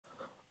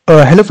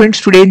Hello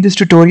friends, today in this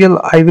tutorial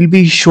I will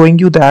be showing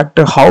you that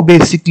how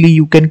basically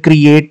you can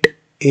create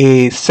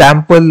a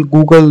sample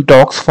Google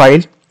Docs file.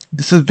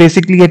 This is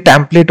basically a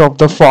template of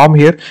the form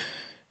here.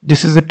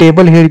 This is a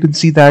table here. You can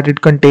see that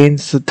it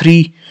contains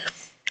three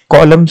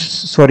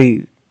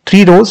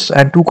rows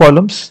and two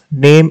columns: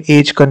 name,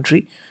 age,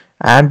 country.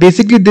 And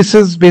basically this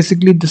is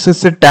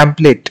a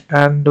template,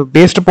 and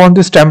based upon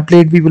this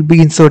template we will be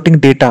inserting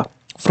data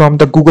from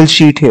the Google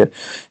sheet here.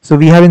 So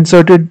we have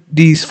inserted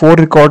these four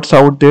records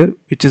out there,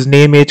 which is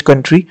name, age,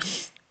 country,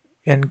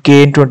 and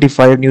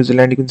KN25 New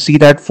Zealand. You can see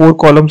that four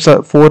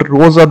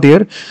rows are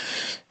there.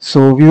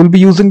 So we will be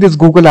using this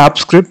Google App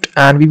script,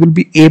 and we will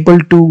be able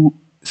to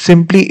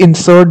simply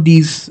insert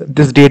this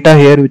data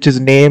here, which is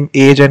name,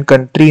 age, and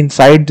country,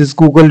 inside this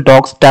Google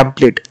Docs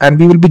template, and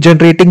we will be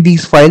generating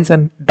these files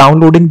and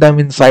downloading them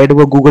inside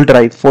our Google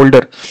Drive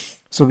folder.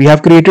 So we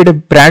have created a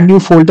brand new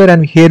folder,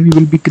 and here we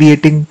will be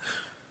creating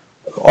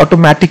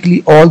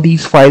automatically all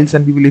these files,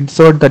 and we will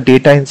insert the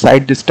data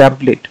inside this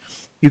template.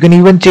 You can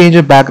even change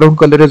a background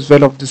color as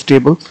well of this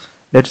table.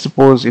 Let's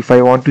suppose if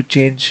I want to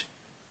change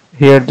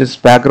here this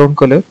background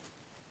color,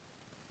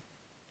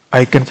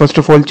 I can first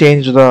of all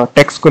change the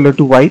text color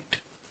to white.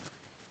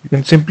 You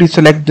can simply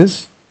select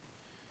this,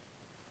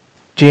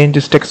 change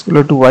this text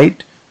color to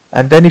white,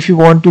 and then if you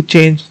want to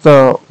change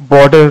the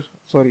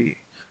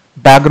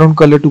background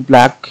color to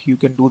black, you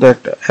can do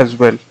that as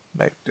well,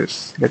 like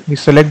this. Let me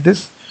select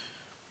this.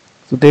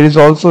 So there is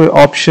also an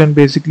option,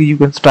 basically you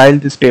can style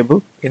this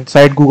table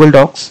inside Google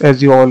Docs,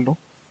 as you all know.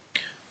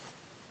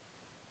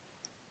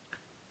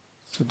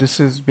 So this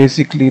is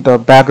basically the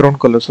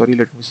background color.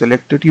 Let me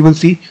select it. You will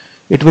see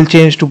it will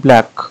change to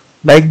black.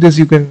 Like this,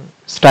 you can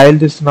style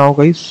this now,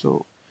 guys.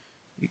 So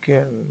you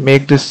can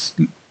make this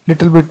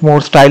little bit more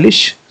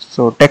stylish.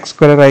 So text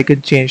color I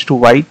can change to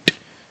white,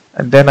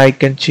 and then I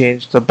can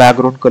change the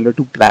background color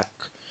to black.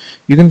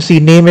 You can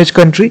see name, age,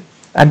 country.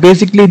 And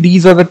basically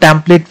these are the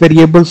template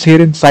variables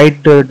here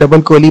inside the double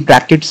curly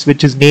brackets,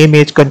 which is name,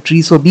 age,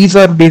 country. So these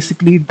are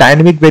basically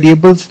dynamic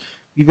variables.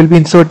 We will be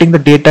inserting the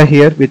data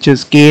here, which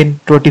is KN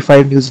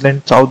 25 New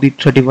Zealand, Saudi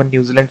 31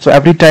 New Zealand. So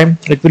every time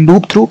it will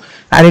loop through,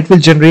 and it will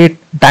generate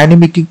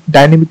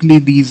dynamically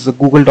these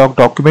Google Doc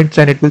documents,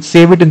 and it will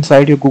save it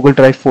inside your Google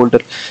Drive folder.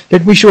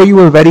 Let me show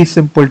you a very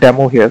simple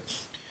demo here.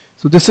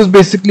 So this is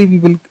basically, we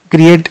will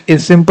create a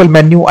simple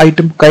menu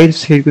item,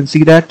 guys. Here you can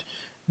see that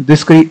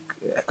this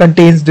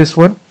contains this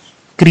one,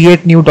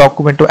 create new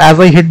document. So as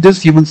I hit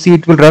this, you will see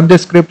it will run the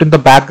script in the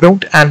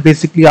background, and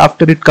basically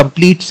after it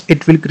completes,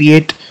 it will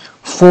create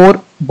 4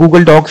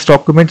 Google Docs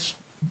documents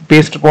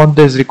based upon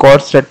these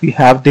records that we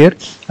have there,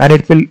 and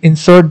it will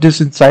insert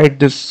this inside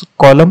this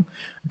column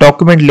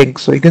document link.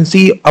 So you can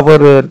see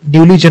our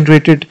newly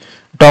generated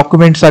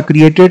documents are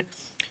created,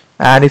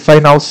 and if I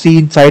now see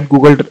inside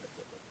Google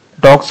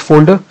Docs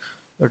folder,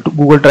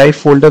 Google Drive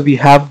folder, we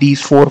have these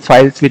 4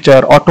 files which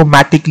are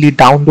automatically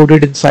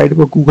downloaded inside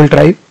our Google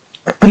Drive.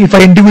 If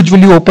I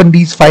individually open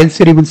these files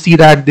here, you will see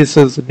that this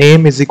is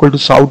name is equal to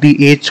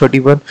Saudi, age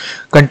 31,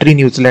 country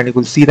New Zealand. You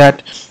will see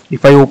that.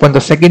 If I open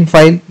the second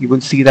file, you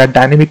will see that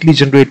dynamically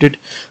generated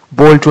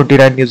bold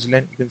 29 New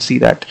Zealand. You can see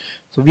that.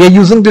 So we are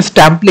using this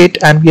template,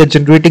 and we are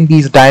generating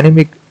these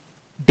dynamic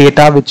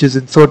data, which is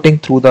inserting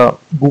through the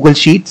Google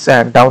Sheets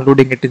and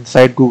downloading it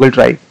inside Google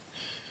Drive.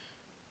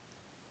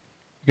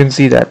 You can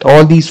see that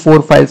all these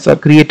 4 files are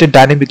created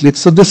dynamically.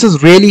 So this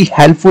is really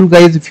helpful,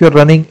 guys, if you're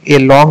running a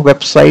long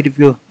website, if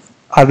you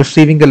are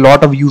receiving a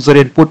lot of user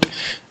input,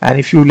 and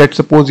if you, let's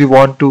suppose you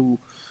want to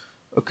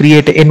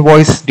create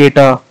invoice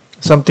data,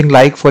 something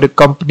like for a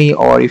company,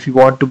 or if you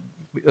want to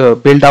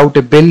build out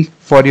a bill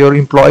for your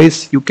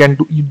employees, you can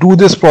do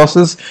this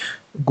process.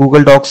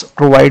 Google Docs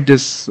provide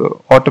this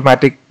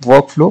automatic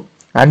workflow,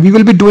 and we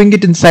will be doing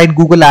it inside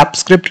Google App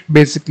Script.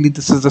 Basically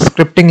this is the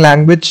scripting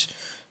language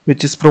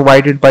which is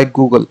provided by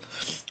Google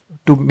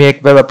to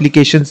make web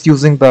applications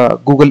using the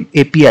Google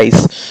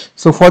APIs.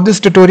 So for this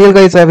tutorial,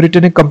 guys, I have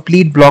written a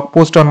complete blog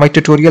post on my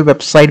tutorial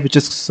website, which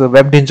is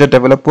Web Ninja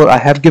Developer. I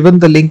have given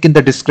the link in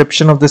the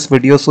description of this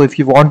video. So if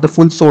you want the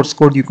full source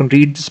code, you can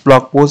read this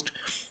blog post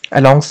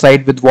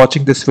alongside with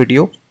watching this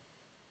video.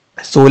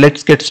 So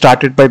let's get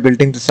started by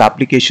building this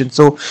application.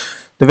 So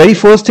the very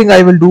first thing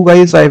I will do,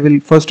 guys, I will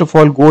first of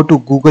all go to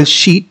Google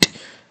Sheet,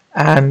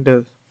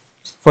 and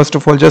first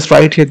of all just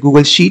write here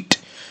Google Sheet,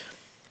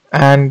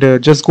 and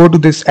just go to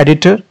this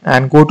editor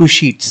and go to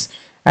Sheets,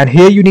 and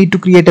here you need to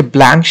create a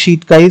blank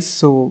sheet, guys.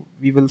 So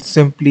we will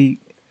simply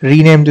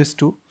rename this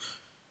to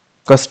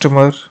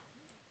customer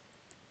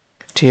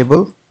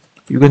table.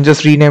 You can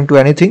just rename to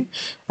anything,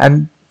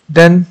 and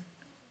then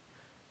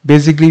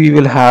basically we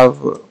will have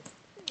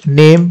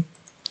name,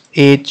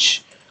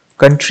 age,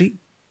 country.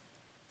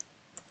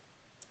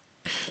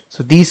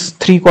 So these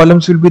 3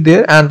 columns will be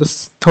there, and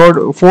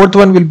the fourth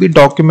one will be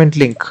document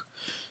link.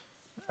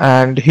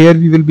 And here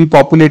we will be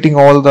populating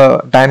all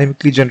the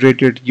dynamically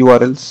generated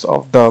URLs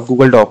of the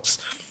Google Docs.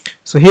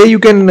 So here you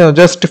can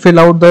just fill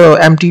out the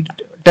empty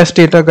test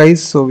data,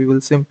 guys. So we will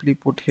simply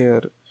put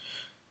here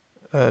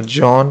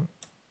John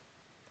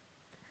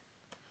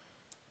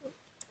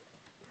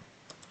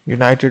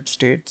United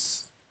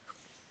States.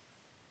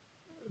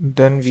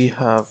 Then we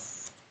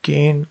have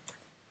gain.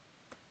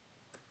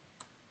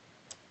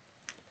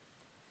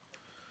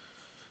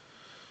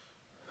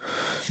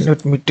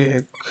 Let me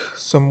take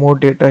some more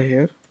data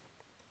here.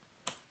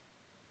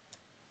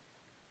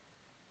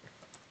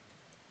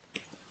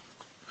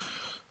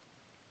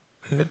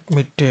 Let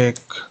me take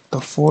the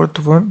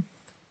fourth one.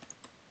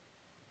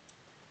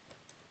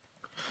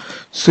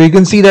 So you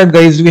can see that,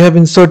 guys, we have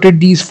inserted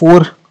these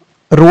 4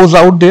 rows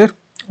out there,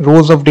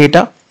 rows of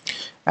data.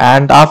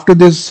 And after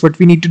this, what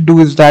we need to do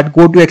is that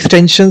go to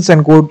extensions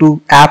and go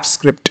to app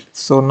script.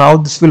 So now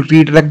this will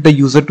redirect the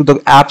user to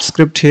the app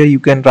script. Here you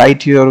can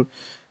write your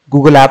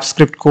Google app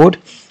script code.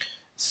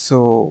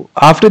 So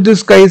after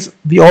this, guys,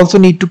 we also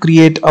need to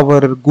create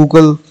our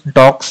Google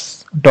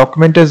Docs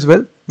document as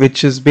well,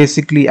 which is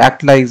basically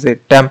act like a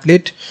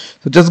template.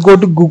 So just go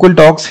to Google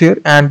Docs here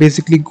and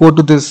basically go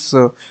to this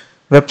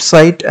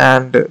website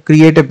and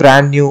create a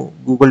brand new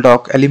Google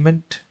Doc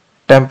element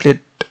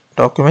template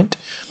document.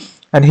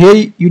 And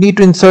here you need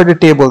to insert a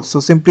table.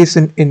 So simply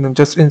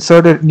just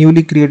insert a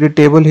newly created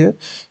table here.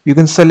 You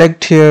can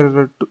select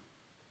here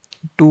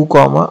 2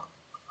 comma.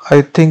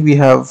 I think we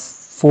have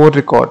 4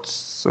 records.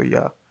 So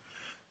yeah,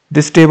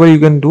 this table you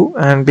can do,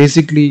 and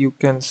basically you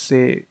can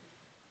say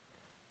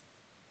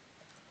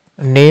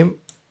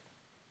name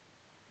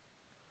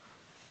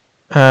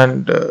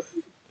and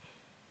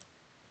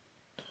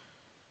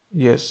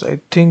yes, I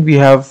think we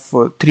have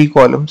 3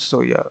 columns.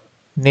 So yeah,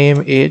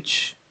 name,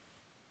 age,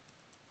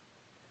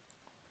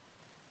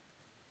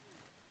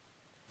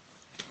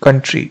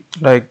 country,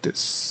 like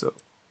this.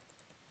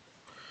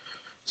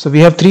 So we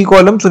have 3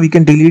 columns, so we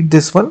can delete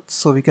this one.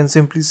 So we can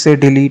simply say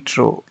delete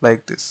row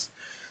like this.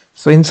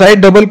 So inside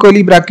double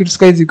curly brackets,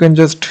 guys, you can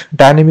just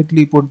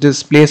dynamically put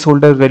this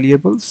placeholder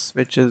variables,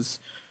 which is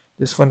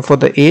this one for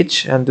the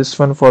age and this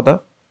one for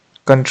the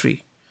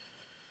country.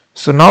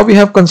 So now we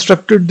have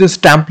constructed this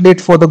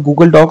template for the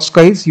Google Docs,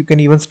 guys. You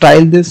can even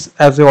style this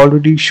as I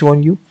already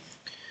shown you.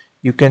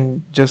 You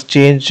can just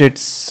change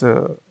its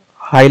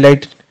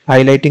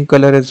highlighting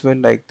color as well,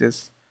 like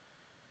this.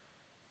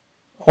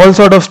 All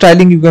sort of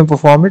styling you can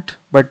perform it,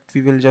 but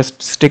we will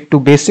just stick to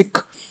basic.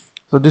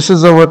 So this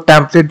is our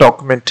template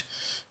document.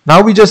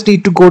 Now we just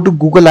need to go to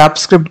Google Apps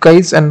Script,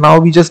 guys, and now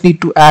we just need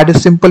to add a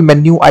simple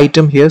menu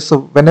item here.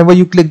 So whenever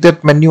you click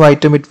that menu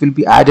item, it will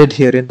be added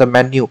here in the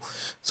menu.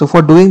 So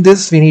for doing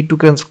this, we need to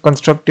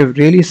construct a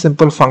really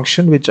simple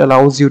function which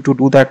allows you to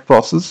do that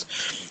process.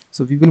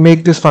 So we will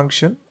make this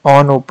function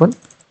on open.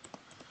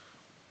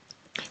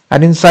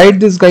 And inside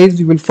this, guys,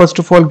 we will first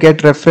of all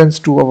get reference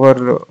to our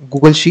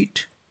Google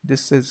Sheet.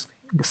 This is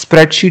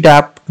spreadsheet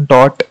app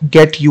dot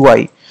get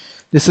UI.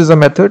 This is a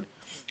method.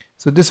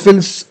 So this will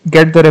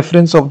get the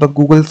reference of the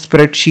Google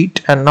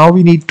spreadsheet, and now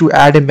we need to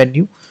add a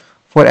menu.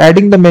 For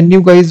adding the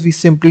menu, guys, we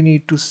simply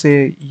need to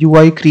say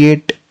UI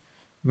create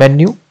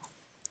menu,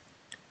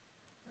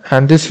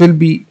 and this will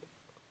be,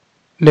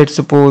 let's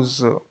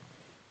suppose,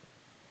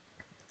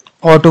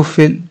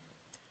 autofill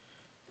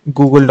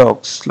Google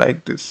Docs,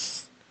 like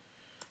this.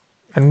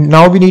 And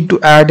now we need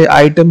to add an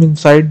item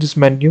inside this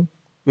menu,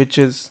 which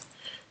is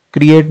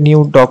create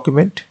new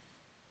document.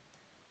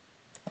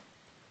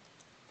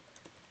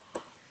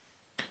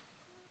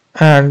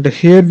 And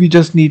here we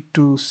just need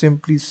to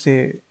simply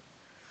say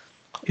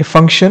a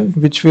function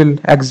which will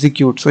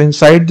execute. So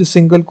inside the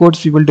single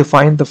quotes, we will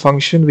define the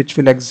function which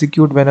will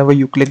execute whenever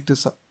you click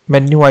this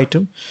menu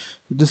item.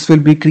 This will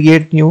be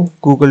create new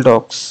Google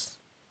Docs.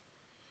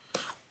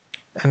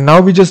 And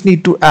now we just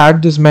need to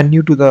add this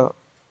menu to the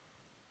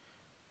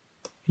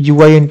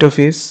UI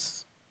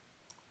interface.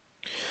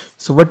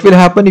 So what will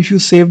happen if you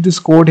save this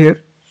code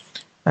here,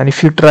 and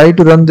if you try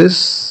to run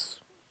this,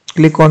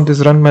 click on this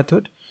run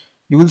method,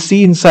 you will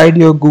see inside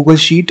your Google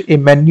Sheet a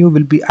menu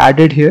will be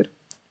added here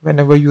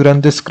whenever you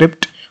run the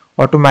script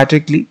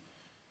automatically.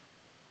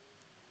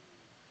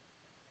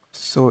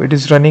 So it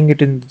is running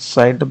it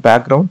inside the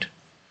background.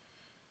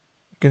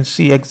 You can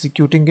see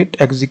executing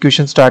it,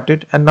 execution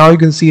started, and now you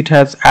can see it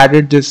has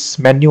added this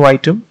menu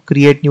item,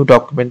 create new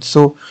document.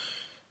 So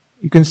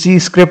you can see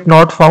script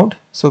not found.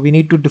 So we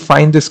need to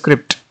define the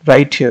script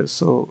right here.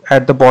 So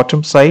at the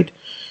bottom side,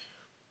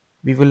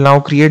 we will now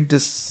create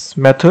this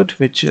method,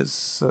 which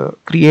is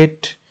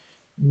create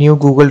new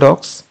Google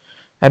Docs.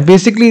 And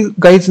basically,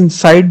 guys,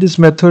 inside this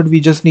method, we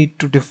just need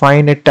to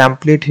define a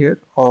template here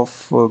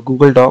of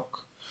Google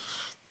Doc.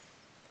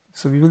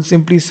 So we will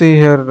simply say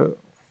here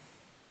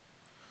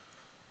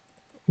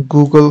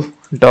Google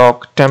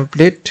Doc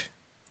template.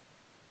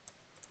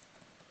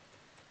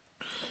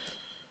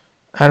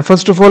 And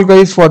first of all,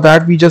 guys, for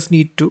that we just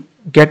need to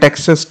get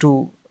access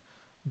to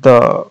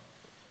the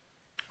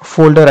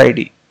folder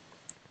ID.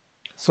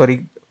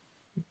 Sorry,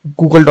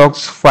 Google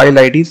Docs file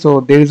ID.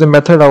 So there is a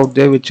method out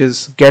there which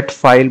is get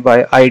file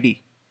by ID.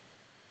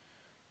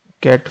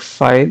 Get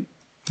file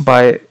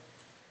by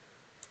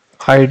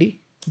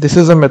ID. This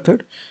is a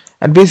method,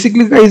 and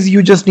basically, guys,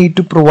 you just need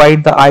to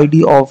provide the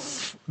ID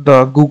of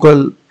the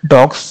Google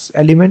Docs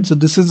element. So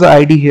this is the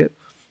ID here.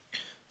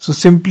 So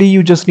simply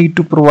you just need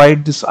to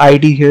provide this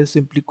ID here,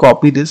 simply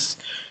copy this,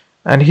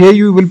 and here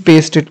you will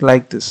paste it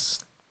like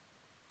this,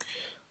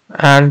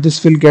 and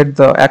this will get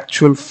the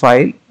actual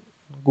file,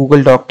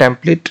 Google Doc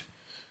template.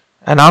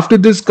 And after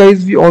this,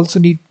 guys, we also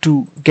need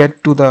to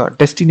get to the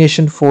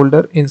destination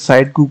folder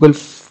inside Google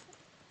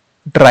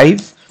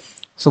Drive.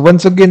 So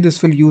once again,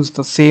 this will use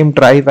the same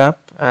Drive app,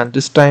 and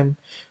this time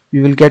we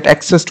will get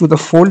access to the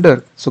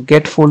folder. So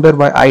get folder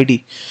by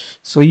ID.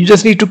 So you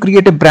just need to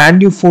create a brand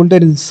new folder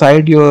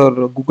inside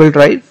your Google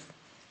Drive.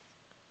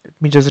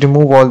 Let me just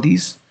remove all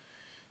these,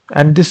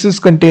 and this is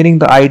containing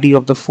the ID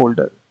of the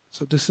folder.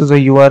 So this is a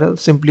URL,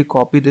 simply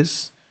copy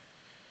this.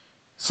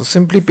 So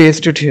simply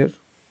paste it here.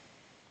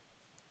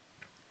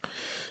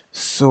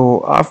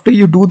 So after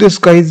you do this,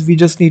 guys, we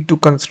just need to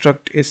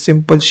construct a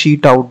simple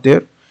sheet out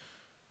there.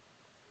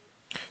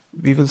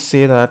 We will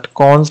say that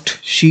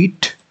const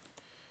sheet,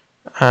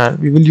 and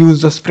we will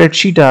use the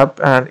spreadsheet app,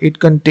 and it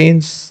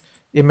contains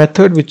a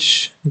method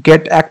which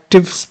get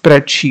active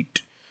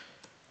spreadsheet.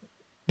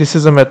 This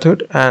is a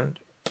method, and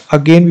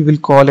again we will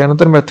call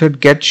another method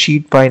get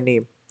sheet by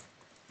name.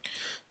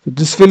 So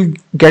this will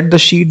get the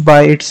sheet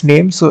by its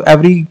name. So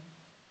every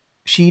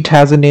sheet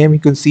has a name. You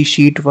can see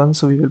sheet 1,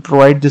 so we will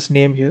provide this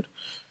name here,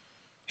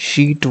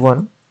 sheet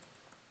 1.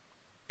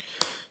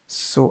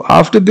 So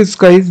after this,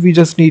 guys, we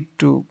just need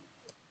to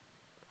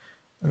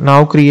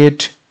now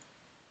create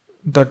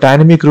the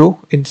dynamic row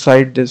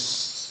inside this.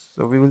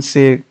 So we will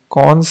say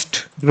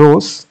const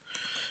rows.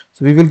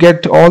 So we will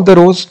get all the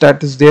rows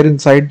that is there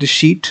inside the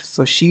sheet.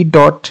 So sheet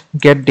dot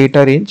get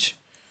data range.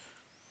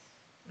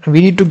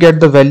 We need to get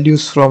the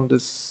values from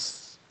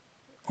this,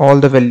 all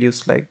the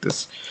values like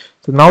this.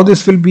 So now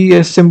this will be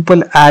a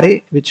simple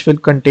array which will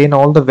contain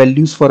all the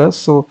values for us.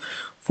 So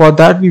for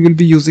that we will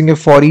be using a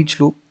for each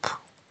loop.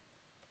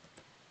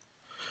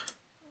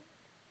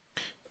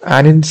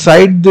 And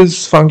inside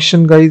this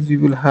function, guys, we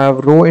will have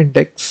row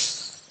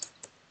index,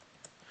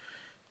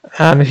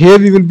 and here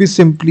we will be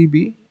simply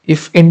be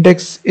if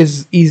index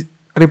is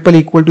triple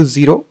equal to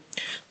 0.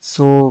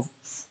 So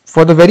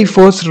for the very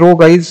first row,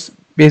 guys,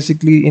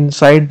 basically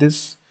inside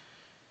this,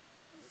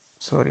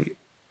 sorry,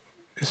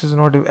 this is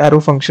not an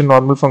arrow function,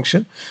 normal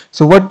function.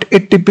 So what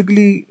it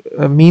typically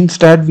means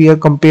that we are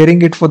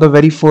comparing it for the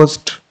very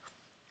first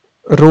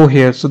row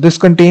here. So this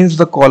contains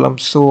the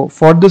columns. So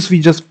for this we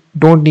just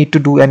don't need to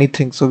do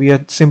anything. So we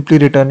are simply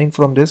returning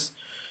from this,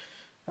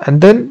 and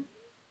then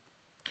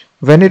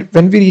when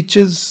we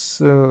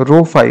reaches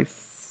row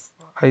 5,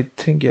 I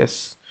think,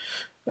 yes,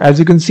 as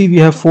you can see we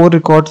have 4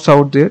 records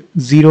out there,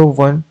 0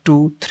 1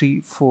 2 3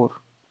 4,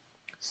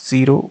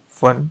 0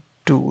 1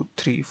 2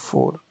 3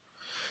 4.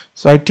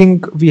 So I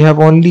think we have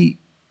only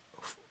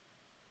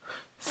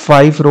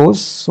 5 rows,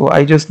 so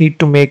I just need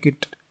to make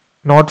it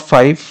not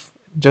 5,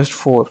 just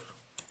 4.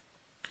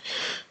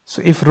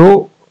 So if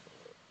row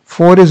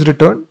 4 is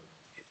returned,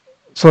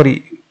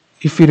 sorry,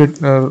 if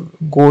it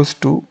goes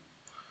to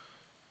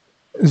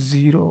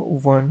 0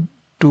 1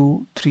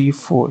 2 3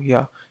 4,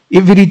 yeah,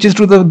 if we reaches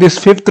to this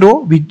 5th row,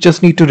 we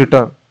just need to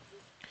return.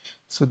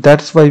 So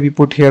that's why we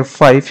put here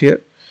 5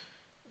 here.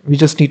 We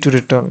just need to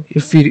return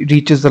if we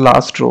reaches the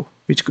last row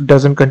which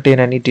doesn't contain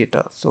any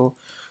data. So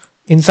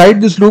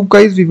inside this loop,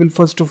 guys, we will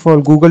first of all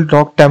Google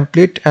Doc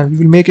template, and we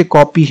will make a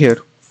copy here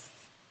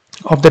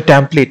of the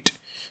template.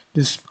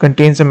 This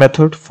contains a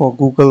method for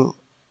Google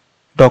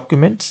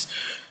Documents,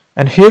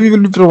 and here we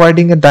will be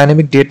providing a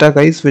dynamic data,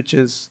 guys, which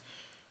is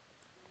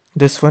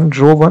this one,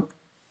 row 1.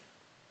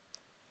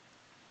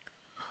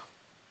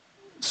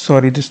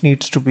 Sorry, this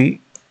needs to be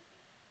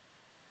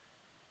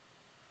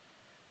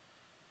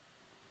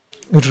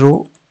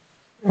row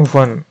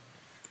 1.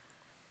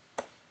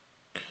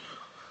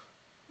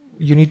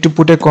 You need to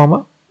put a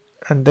comma,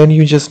 and then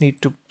you just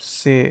need to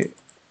say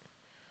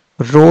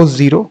row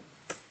 0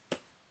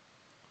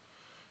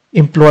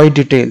 employee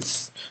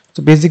details.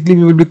 So basically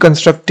we will be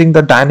constructing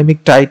the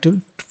dynamic title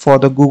for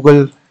the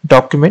Google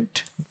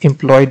document,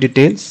 employee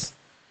details.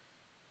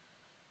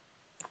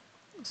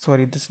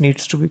 Sorry, this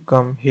needs to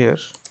become here,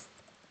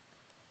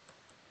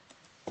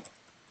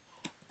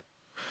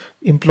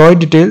 employee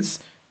details.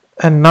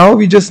 And now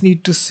we just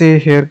need to say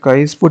here,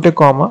 guys, put a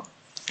comma,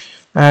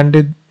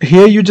 and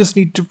here you just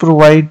need to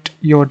provide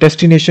your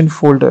destination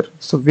folder,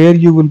 so where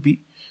you will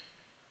be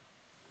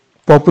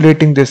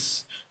populating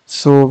this.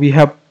 So we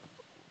have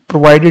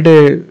provided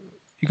a,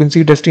 you can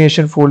see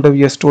destination folder,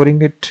 we are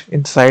storing it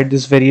inside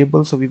this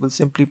variable, so we will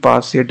simply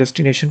pass here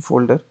destination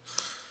folder.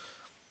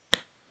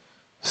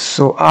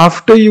 So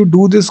after you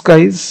do this,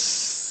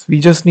 guys, we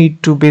just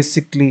need to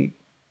basically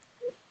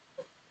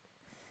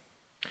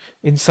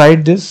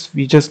inside this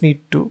we just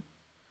need to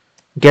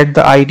get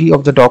the ID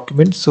of the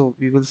document. So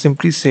we will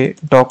simply say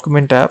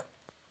document app,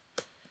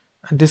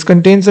 and this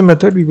contains a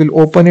method. We will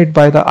open it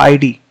by the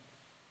ID.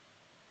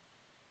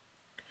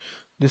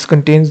 This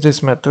contains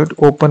this method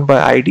open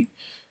by ID,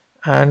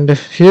 and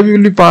here we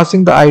will be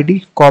passing the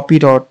ID copy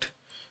dot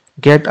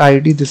get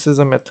ID. This is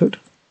a method.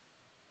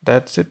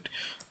 That's it.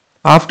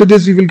 After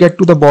this we will get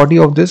to the body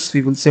of this.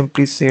 We will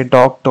simply say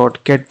doc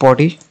dot get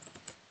body,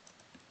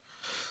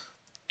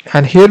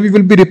 and here we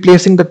will be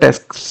replacing the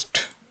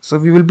text. So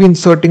we will be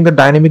inserting the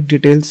dynamic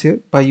details here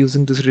by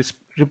using this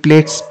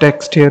replace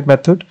text here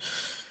method,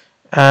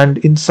 and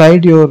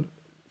inside your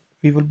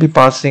we will be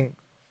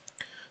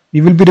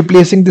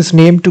replacing this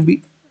name to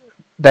be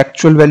the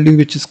actual value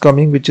which is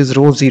coming, which is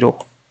row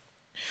 0.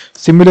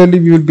 Similarly,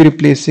 we will be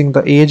replacing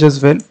the age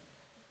as well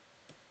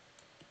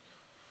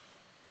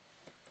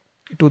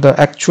to the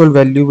actual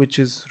value, which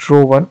is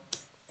row 1,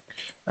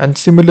 and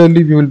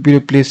similarly we will be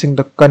replacing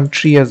the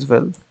country as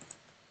well.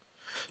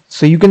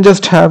 So you can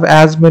just have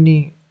as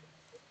many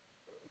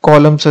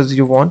columns as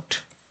you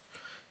want.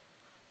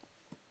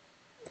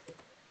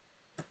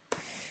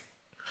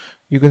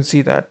 You can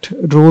see that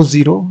row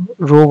 0,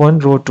 row 1,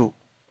 row 2.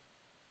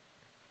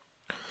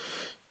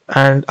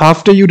 And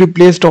after you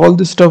replaced all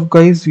this stuff,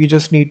 guys, we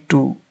just need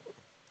to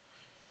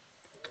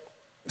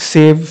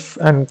save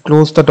and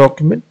close the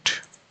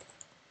document.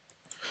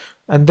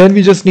 And then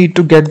we just need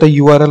to get the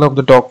URL of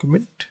the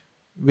document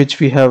which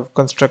we have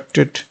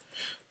constructed.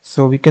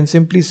 So we can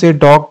simply say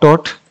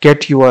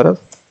doc.get URL.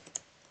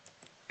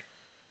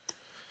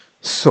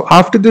 So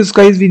after this,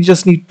 guys, we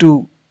just need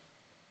to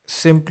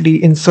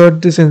simply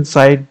insert this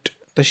inside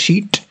the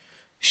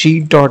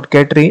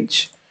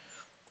sheet.getRange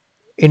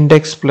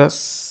index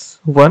plus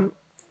 1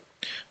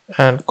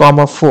 and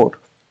comma 4.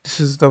 This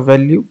is the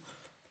value.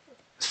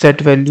 Set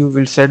value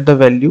will set the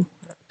value.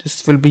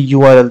 This will be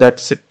URL.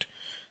 That's it.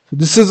 So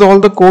this is all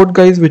the code,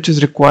 guys, which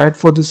is required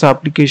for this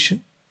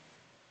application.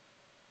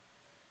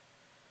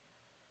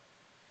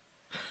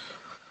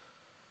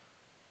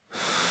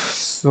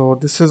 So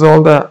this is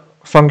all the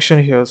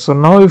function here. So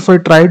now if I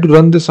try to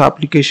run this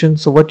application,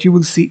 so what you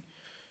will see,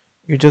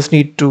 you just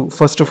need to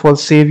first of all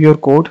save your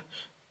code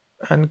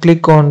and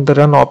click on the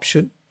run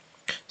option.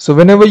 So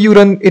whenever you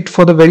run it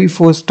for the very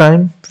first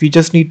time, we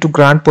just need to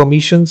grant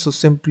permissions. So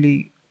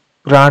simply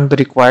grant the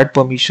required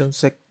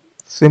permissions.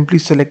 Simply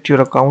select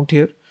your account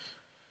here.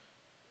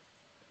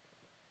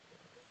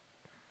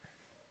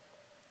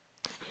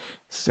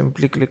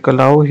 Simply click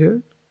allow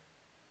here.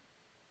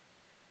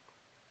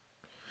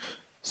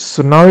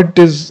 So now it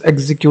is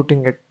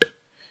executing it.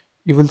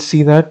 You will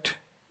see that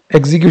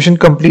execution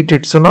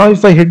completed. So now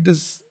if I hit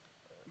this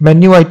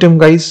menu item,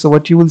 guys, so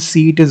what you will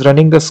see, it is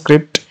running the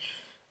script,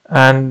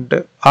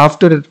 and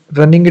after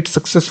running it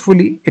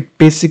successfully, it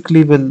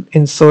basically will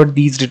insert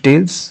these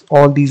details,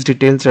 all these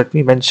details that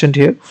we mentioned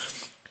here,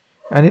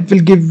 and it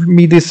will give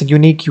me this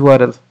unique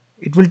URL.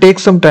 It will take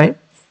some time.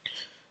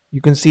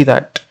 You can see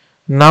that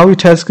now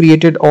it has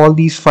created all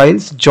these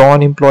files,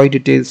 John, employee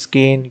details,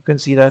 Kane. You can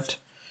see that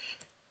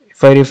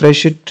if I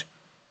refresh it,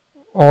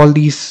 all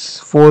these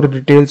 4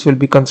 details will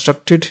be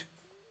constructed.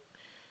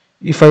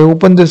 If I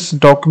open this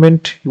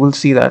document, you will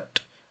see that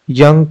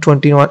Young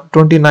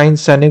 29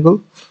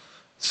 Senegal.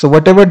 So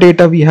whatever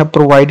data we have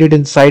provided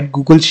inside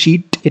Google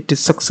Sheet, it is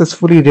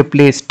successfully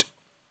replaced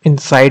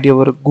inside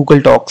your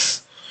Google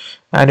Docs,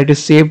 and it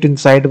is saved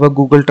inside our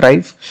Google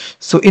Drive.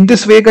 So in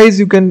this way, guys,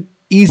 you can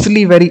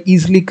very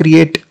easily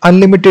create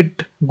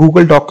unlimited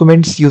Google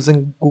documents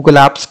using Google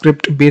Apps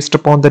Script based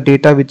upon the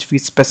data which we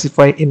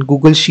specify in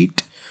Google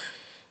Sheet.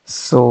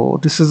 So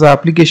this is the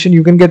application.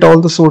 You can get all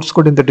the source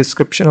code in the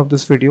description of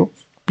this video.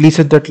 Please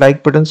hit that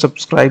like button,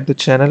 subscribe the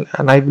channel,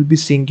 and I will be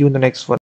seeing you in the next one.